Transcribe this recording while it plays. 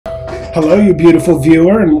Hello, you beautiful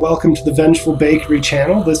viewer, and welcome to the Vengeful Bakery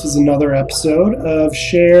channel. This is another episode of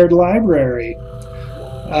Shared Library.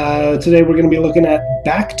 Today we're going to be looking at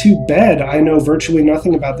Back to Bed. I know virtually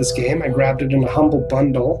nothing about this game. I grabbed it in a humble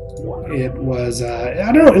bundle. It was,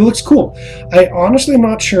 I don't know, it looks cool. I honestly am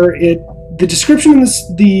not sure. The description in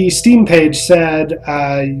the Steam page said,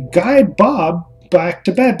 guide Bob back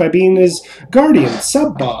to bed by being his guardian,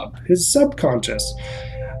 Sub-Bob, his subconscious.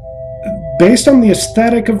 Based on the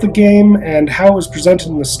aesthetic of the game and how it was presented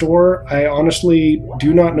in the store, I honestly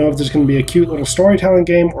do not know if there's going to be a cute little storytelling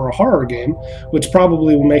game or a horror game, which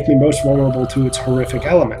probably will make me most vulnerable to its horrific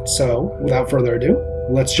elements. So, without further ado,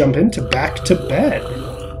 let's jump into Back to Bed.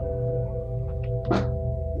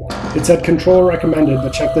 It said controller recommended,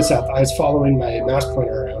 but check this out. I was following my mouse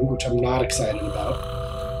pointer around, which I'm not excited about.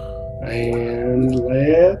 And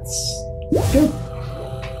let's go.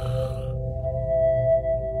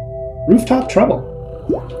 Rooftop Trouble.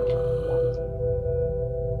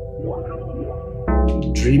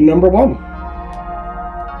 Dream number 1.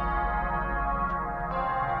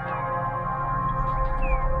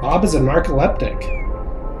 Bob is a narcoleptic.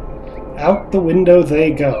 Out the window they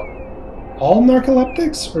go. All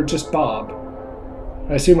narcoleptics or just Bob?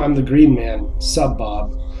 I assume I'm the green man,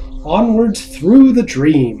 Sub-Bob. Onwards through the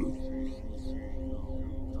dream.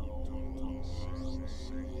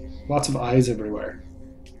 Lots of eyes everywhere.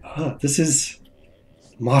 This is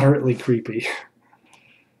moderately creepy.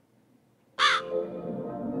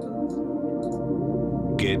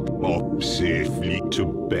 Get up safely to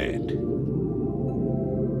bed.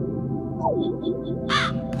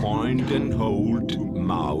 Point and hold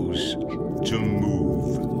mouse to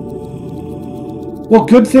move. Well,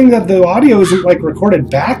 good thing that the audio isn't like recorded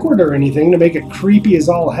backward or anything to make it creepy as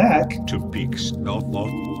all heck. To pick stuff up.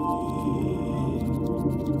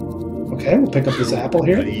 Okay, we'll pick up this apple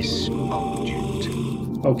here. Place object.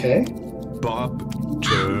 Okay. Bob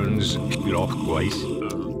turns clockwise.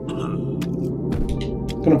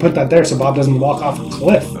 Gonna put that there so Bob doesn't walk off a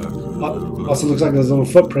cliff. Also looks like those little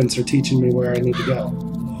footprints are teaching me where I need to go.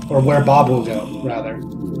 Or where Bob will go, rather.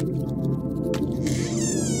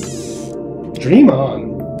 Dream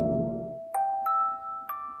on.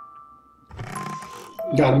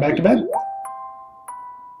 Got him back to bed.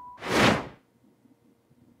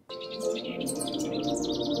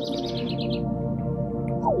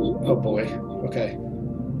 Oh boy. Okay.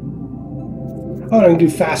 Oh, I can do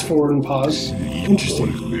fast forward and pause.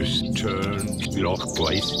 Interesting. Turn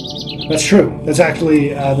clockwise. That's true. That's actually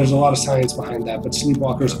there's a lot of science behind that. But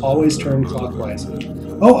sleepwalkers always turn clockwise.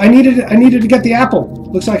 Oh, I needed to get the apple.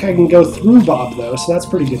 Looks like I can go through Bob though, so that's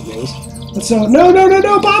pretty good news. Let's no,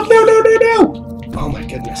 Bob, no! Oh my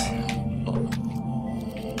goodness.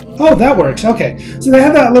 Oh, that works. Okay, so they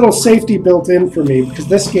have that little safety built in for me because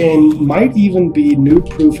this game might even be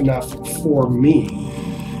noob-proof enough for me.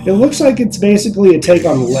 It looks like it's basically a take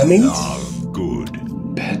on Lemmings.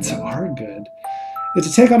 Good. Beds are good. It's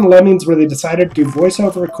a take on Lemmings where they decided to do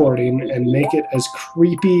voiceover recording and make it as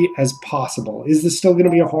creepy as possible. Is this still going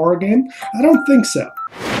to be a horror game? I don't think so.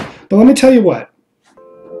 But let me tell you what.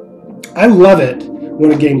 I love it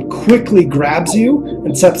when a game quickly grabs you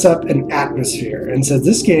and sets up an atmosphere and says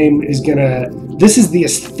this game is this is the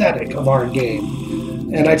aesthetic of our game.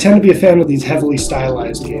 And I tend to be a fan of these heavily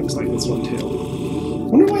stylized games like this one too. I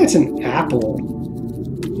wonder why it's an apple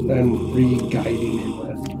that I'm re-guiding him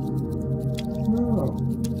with. Oh.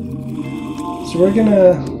 So we're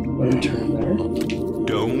gonna let him turn there.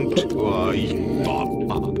 Don't lie,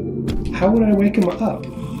 Bob. How would I wake him up?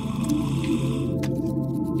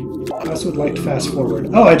 I also would like to fast forward.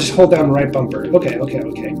 Oh, I just hold down the right bumper. Okay.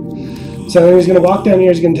 So then he's gonna walk down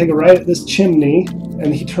here, he's gonna take a right at this chimney,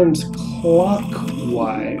 and he turns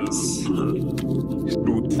clockwise.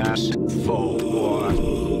 Fast forward.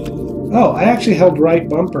 Oh, I actually held right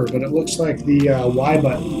bumper, but it looks like the Y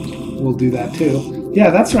button will do that too. Yeah,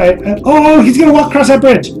 that's right. Oh, he's gonna walk across that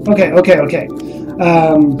bridge. Okay.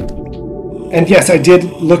 And yes, I did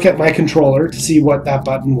look at my controller to see what that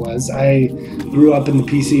button was. I grew up in the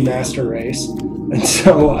PC Master Race, and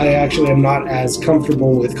so I actually am not as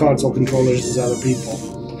comfortable with console controllers as other people.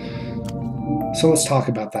 So let's talk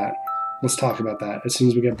about that. Let's talk about that as soon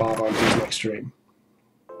as we get Bob on his next stream.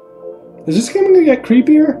 Is this game going to get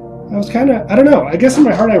creepier? I don't know. I guess in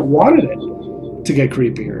my heart I wanted it to get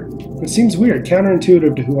creepier. It seems weird,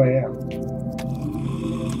 counterintuitive to who I am.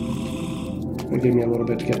 It'll give me a little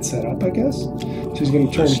bit to get set up, I guess. So he's going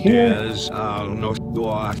to turn here.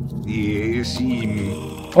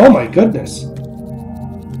 Oh my goodness.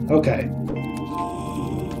 Okay.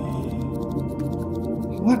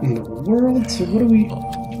 What in the world? So what do we...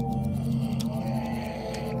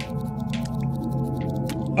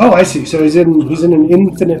 Oh, I see. So he's in an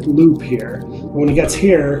infinite loop here. When he gets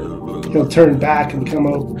here, he'll turn back and come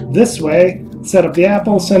out this way, set up the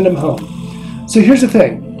apple, send him home. So here's the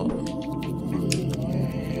thing.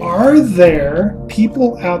 Are there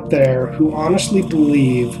people out there who honestly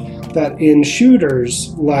believe that in shooters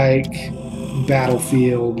like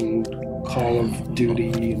Battlefield and Call of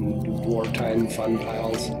Duty and wartime fun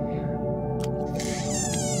piles,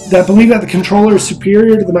 that believe that the controller is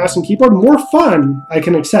superior to the mouse and keyboard? More fun, I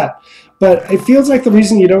can accept. But it feels like the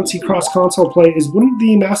reason you don't see cross-console play is, wouldn't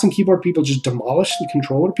the mouse and keyboard people just demolish the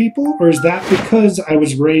controller people? Or is that because I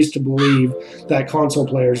was raised to believe that console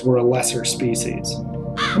players were a lesser species?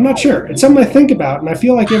 I'm not sure. It's something I think about, and I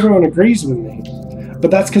feel like everyone agrees with me.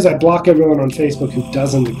 But that's because I block everyone on Facebook who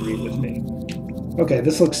doesn't agree with me. Okay,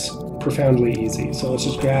 this looks profoundly easy. So let's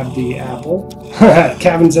just grab the apple.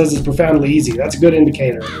 Kevin says it's profoundly easy. That's a good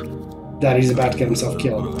indicator that he's about to get himself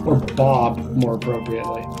killed. Or Bob, more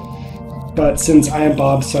appropriately. But since I am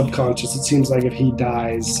Bob's subconscious, it seems like if he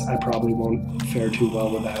dies, I probably won't fare too well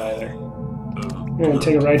with that either. I'm going to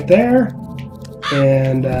take it right there.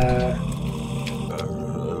 And I'm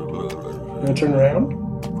going to turn around.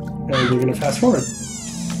 And we're going to fast forward.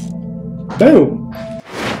 Boom!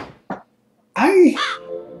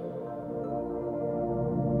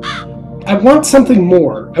 I want something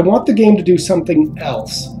more. I want the game to do something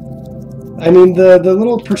else. I mean, the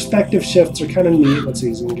little perspective shifts are kind of neat. Let's see,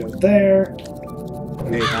 he's going to go there.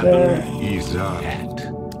 And there.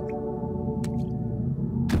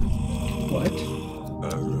 What?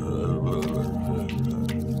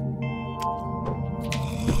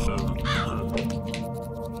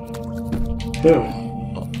 Boom.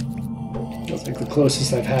 That's like the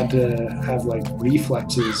closest I've had to have like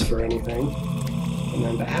reflexes for anything. And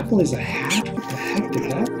then the apple is a hat? What the heck did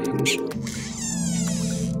that mean?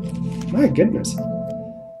 My goodness.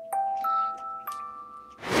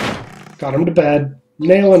 Got him to bed.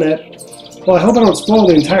 Nailing it. Well, I hope I don't spoil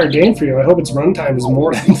the entire game for you. I hope its runtime is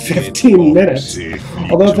more than 15 minutes.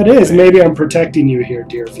 Although if it is, maybe I'm protecting you here,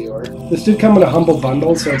 dear viewer. This did come in a humble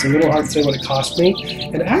bundle, so it's a little hard to say what it cost me.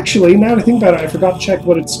 And actually, now that I think about it, I forgot to check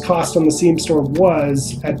what its cost on the Steam store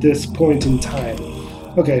was at this point in time.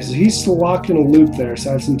 Okay, so he's still locked in a loop there, so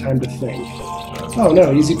I have some time to think. Oh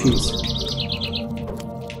no, easy peasy.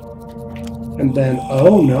 And then,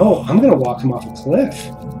 oh no, I'm gonna walk him off a cliff.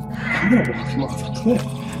 I'm gonna walk him off a cliff.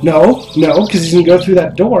 No, because he's gonna go through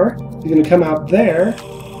that door. He's gonna come out there,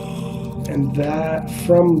 and that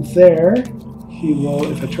from there, he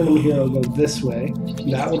will. If I turn him here, I'll go this way.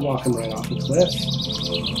 That would walk him right off a cliff.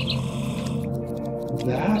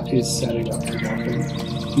 That is setting up to walk him.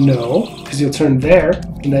 No, because he'll turn there,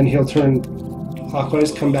 and then he'll turn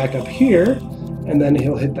clockwise, come back up here, and then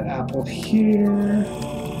he'll hit the apple here.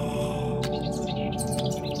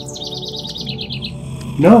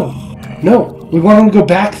 No, we want him to go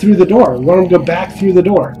back through the door. We want him to go back through the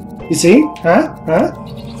door. You see? Huh?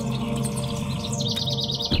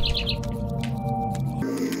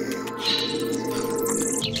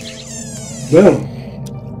 Boom.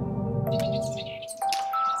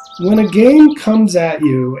 When a game comes at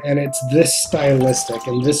you and it's this stylistic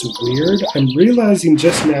and this weird, I'm realizing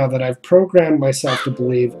just now that I've programmed myself to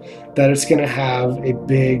believe that it's going to have a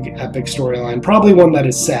big, epic storyline. Probably one that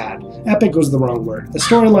is sad. Epic was the wrong word. A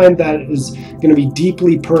storyline that is going to be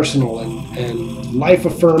deeply personal and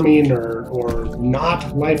life-affirming or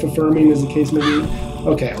not life-affirming, as the case may be.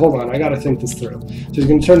 Okay, hold on. I got to think this through. So he's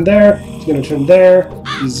going to turn there. He's going to turn there.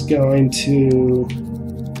 He's going to...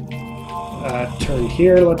 turn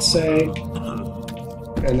here, let's say,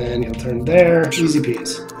 and then he'll turn there. Easy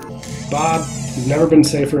peas. Bob, you've never been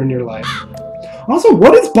safer in your life. Also,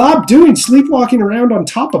 what is Bob doing sleepwalking around on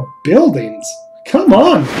top of buildings? Come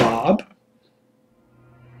on, Bob.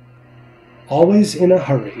 Always in a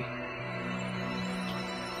hurry.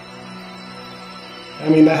 I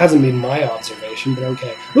mean, that hasn't been my observation, but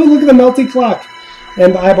okay. Oh, look at the melty clock.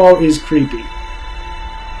 And the eyeball is creepy.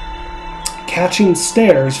 Catching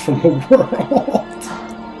stares from the world.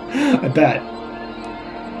 I bet.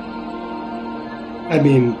 I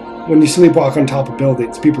mean, when you sleepwalk on top of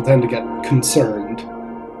buildings, people tend to get concerned.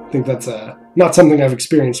 I think that's not something I've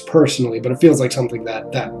experienced personally, but it feels like something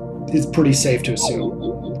that is pretty safe to assume.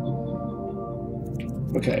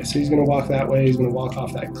 Okay, so he's going to walk that way. He's going to walk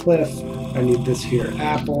off that cliff. I need this here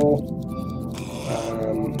apple.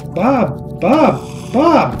 Bob!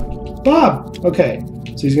 Okay.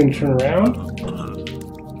 So he's going to turn around.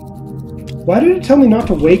 Why did it tell me not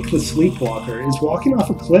to wake the sleepwalker? Is walking off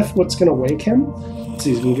a cliff what's going to wake him? So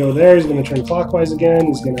he's going to go there. He's going to turn clockwise again.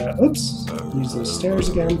 He's going to, oops, use those stairs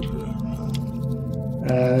again.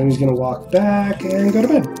 And he's going to walk back and go to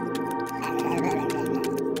bed.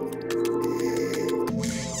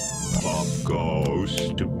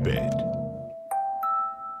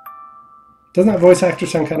 Doesn't that voice actor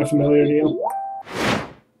sound kind of familiar to you?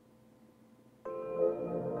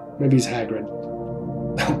 Maybe he's Hagrid.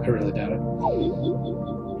 I really doubt it.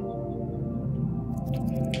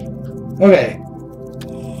 Okay.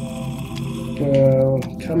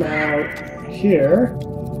 Come out here. A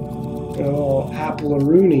little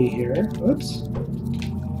apple-a-rooney here. Oops.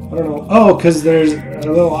 I don't know. Oh, because there's a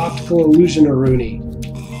little optical illusion-a-rooney.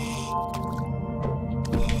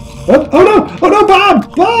 Oh, oh no! Oh no,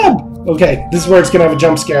 Bob! Bob! Okay, this is where it's gonna have a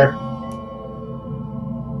jump scare.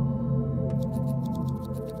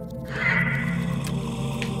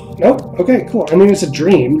 Nope. Okay, cool. I mean, it's a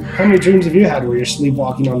dream. How many dreams have you had where you're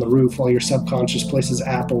sleepwalking on the roof while your subconscious places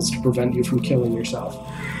apples to prevent you from killing yourself?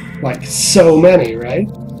 Like, so many, right?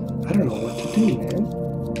 I don't know what to do, man.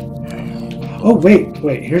 Oh, wait.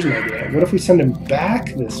 Here's an idea. What if we send him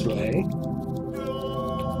back this way?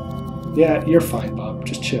 Yeah, you're fine, Bob.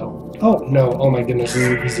 Just chill. Oh, no. Oh, my goodness. This is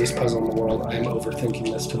the easiest puzzle in the world. I am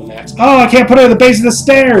overthinking this to the max. Oh, I can't put it at the base of the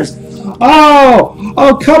stairs! Oh!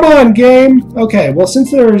 Oh, come on, game! Okay, well, since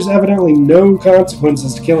there's evidently no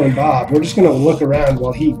consequences to killing Bob, we're just going to look around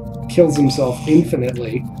while he kills himself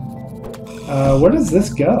infinitely. Where does this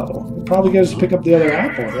go? It probably goes to pick up the other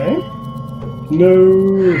apple, right?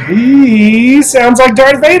 No, he sounds like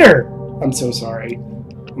Darth Vader! I'm so sorry.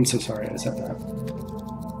 I'm so sorry I said that.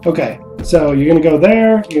 Okay, so you're going to go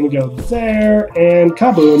there, you're going to go there, and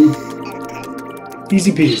kaboom.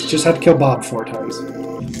 Easy peasy. Just have to kill Bob 4 times.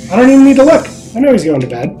 I don't even need to look. I know he's going to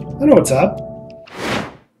bed. I know what's up.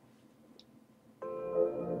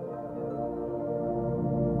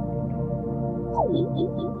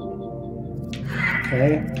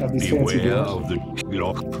 Okay, got these fancy doors.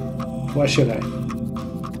 Why should I?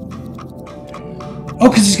 Oh,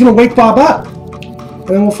 because he's going to wake Bob up. And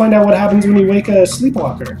then we'll find out what happens when you wake a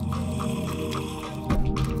sleepwalker.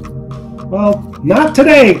 Well, not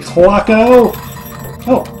today, Clocko.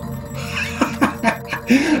 Oh.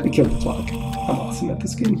 I killed the clock. I'm awesome at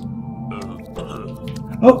this game.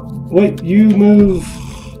 Oh, wait, you move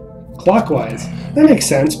clockwise. That makes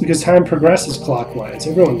sense, because time progresses clockwise.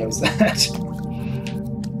 Everyone knows that.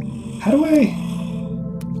 How do I...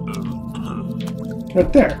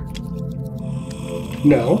 Right there.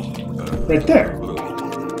 No. Right there.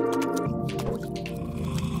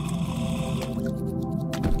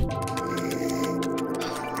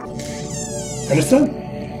 And it's done.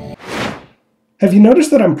 Have you noticed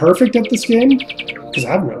that I'm perfect at this game? Because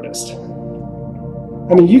I've noticed.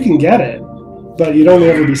 I mean, you can get it, but you'd only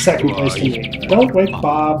ever be second place to me. Don't wake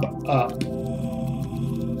Bob up.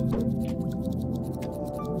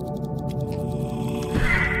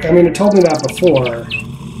 I mean, it told me that before,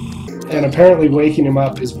 and apparently waking him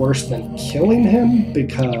up is worse than killing him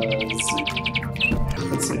because...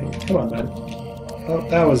 Let's see. Come on, man. Oh,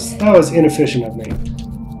 that was inefficient of me.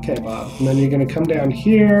 Okay, Bob. And then you're going to come down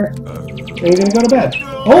here, and you're going to go to bed.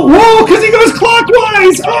 Oh, whoa! Because he goes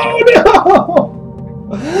clockwise! Oh,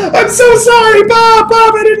 no! I'm so sorry, Bob!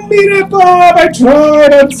 Bob, I didn't mean it, Bob! I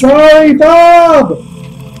tried! I'm sorry, Bob!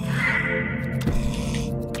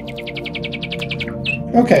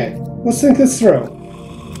 Okay, let's think this through.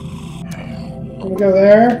 We'll go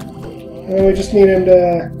there, and then we just need him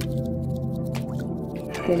to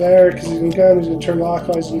go there, because he's going to go, he's going to turn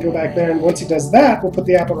clockwise, and go back there, and once he does that, we'll put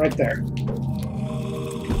the apple right there.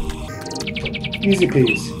 Easy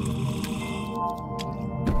peas.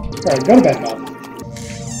 Alright, go to bed, Bob.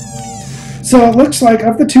 So it looks like,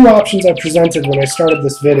 of the 2 options I presented when I started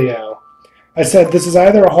this video, I said this is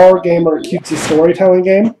either a horror game or a cutesy storytelling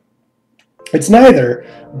game. It's neither,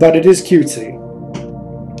 but it is cutesy.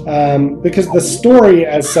 Because the story,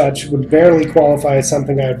 as such, would barely qualify as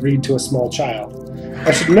something I'd read to a small child.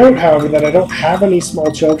 I should note, however, that I don't have any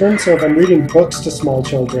small children, so if I'm reading books to small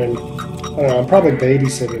children, I don't know, I'm probably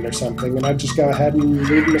babysitting or something, and I'd just go ahead and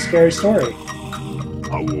read them a scary story.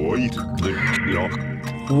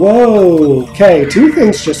 Whoa! Okay, 2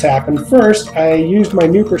 things just happened. First, I used my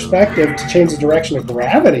new perspective to change the direction of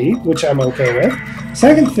gravity, which I'm okay with.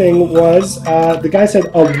 Second thing was, the guy said,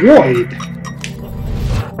 avoid.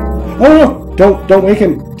 Oh, no! Don't wake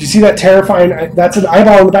him. Do you see that terrifying... That's an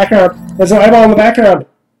eyeball in the background. There's an eyeball in the background.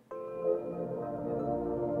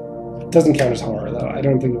 It doesn't count as horror, though. I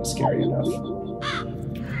don't think it was scary enough.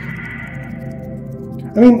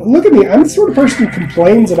 I mean, look at me. I'm the sort of person who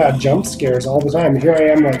complains about jump scares all the time. Here I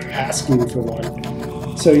am, like, asking for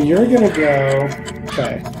one. So you're gonna go...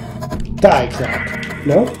 Okay. Die, clock.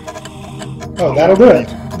 Nope. Oh, that'll do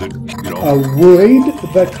it. Avoid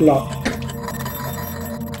the clock.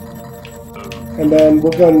 And then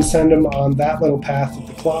we'll go and send him on that little path that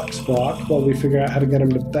the clocks block while we figure out how to get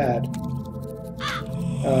him to bed.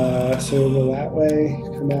 So we'll go that way,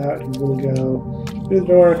 come out, he's going to go through the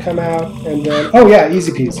door, come out, and then, oh yeah,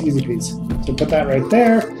 easy peas, easy peas. So put that right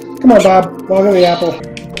there. Come on, Bob, walk on the apple.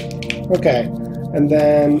 Okay, and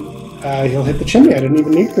then he'll hit the chimney. I didn't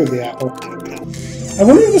even need to move the apple. I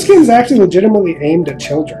wonder if this game is actually legitimately aimed at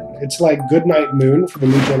children. It's like Goodnight Moon for the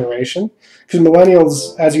new generation. Because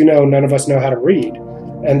millennials, as you know, none of us know how to read.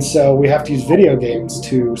 And so we have to use video games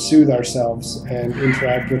to soothe ourselves and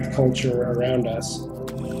interact with the culture around us.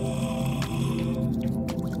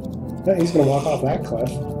 Yeah, he's going to walk off that cliff.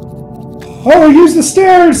 Oh, use the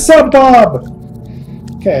stairs, Sub-Bob!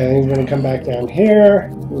 Okay, he's going to come back down here.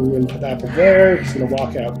 We're going to put the apple there. He's going to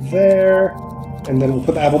walk out there. And then we'll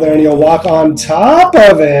put the apple there and he'll walk on top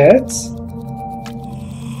of it.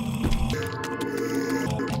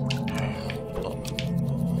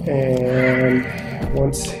 And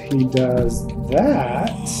once he does that...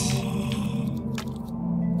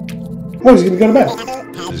 Oh, he's going to go to bed.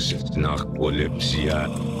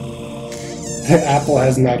 The apple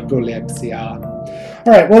has narcolepsia.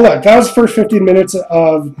 Alright, well look, that was the first 15 minutes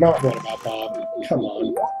of... Not what about Bob? Come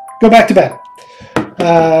on. Go back to bed.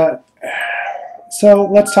 So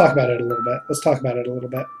let's talk about it a little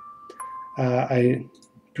bit. I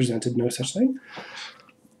presented no such thing.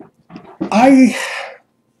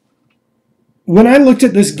 When I looked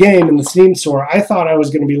at this game in the Steam store, I thought I was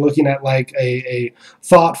going to be looking at like a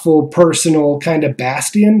thoughtful, personal kind of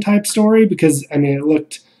Bastion type story because, I mean, it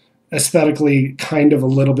looked aesthetically kind of a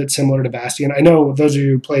little bit similar to Bastion. I know those of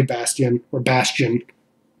you who played Bastion, or Bastion.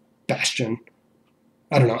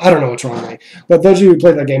 I don't know what's wrong with me. But those of you who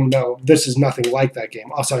played that game know this is nothing like that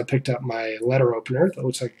game. Also, I picked up my letter opener that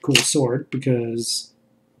looks like a cool sword because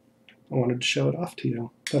I wanted to show it off to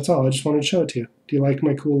you. That's all. I just wanted to show it to you. Do you like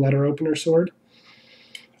my cool letter opener sword?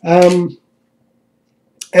 And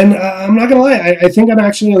I'm not going to lie, I think I'm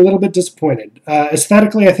actually a little bit disappointed.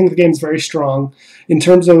 Aesthetically, I think the game's very strong. In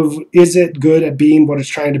terms of, is it good at being what it's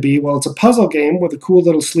trying to be? Well, it's a puzzle game with a cool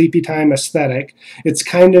little sleepy time aesthetic. It's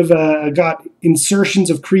kind of got insertions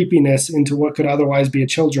of creepiness into what could otherwise be a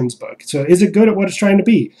children's book. So is it good at what it's trying to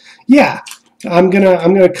be? Yeah, I'm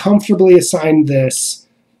gonna comfortably assign this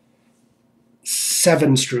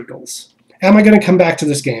 7 strudels. Am I going to come back to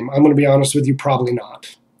this game? I'm going to be honest with you, probably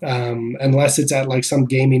not. Unless it's at like some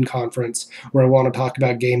gaming conference where I want to talk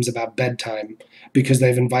about games about bedtime because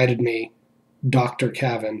they've invited me, Dr.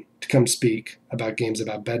 Cavan, to come speak about games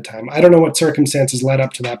about bedtime. I don't know what circumstances led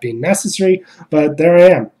up to that being necessary, but there I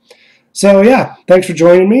am. So yeah, thanks for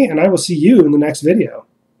joining me, and I will see you in the next video.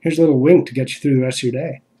 Here's a little wink to get you through the rest of your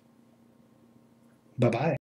day. Bye-bye.